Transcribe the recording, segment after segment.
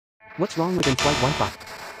What's wrong with in-flight Wi-Fi?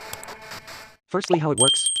 Firstly, how it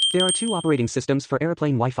works. There are two operating systems for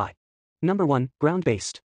airplane Wi-Fi. Number 1,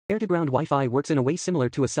 ground-based. Air-to-ground Wi-Fi works in a way similar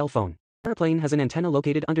to a cell phone. Airplane has an antenna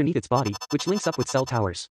located underneath its body, which links up with cell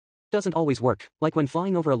towers. Doesn't always work, like when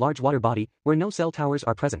flying over a large water body, where no cell towers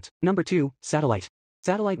are present. Number 2, satellite.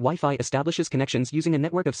 Satellite Wi-Fi establishes connections using a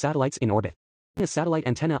network of satellites in orbit. A satellite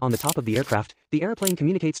antenna on the top of the aircraft, the airplane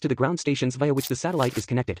communicates to the ground stations via which the satellite is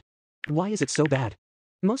connected. Why is it so bad?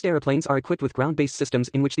 Most airplanes are equipped with ground-based systems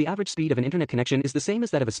in which the average speed of an internet connection is the same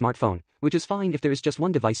as that of a smartphone, which is fine if there is just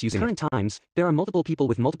one device using it. In current times, there are multiple people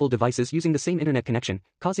with multiple devices using the same internet connection,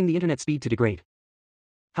 causing the internet speed to degrade.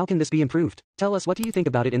 How can this be improved? Tell us what do you think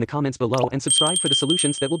about it in the comments below and subscribe for the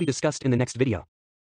solutions that will be discussed in the next video.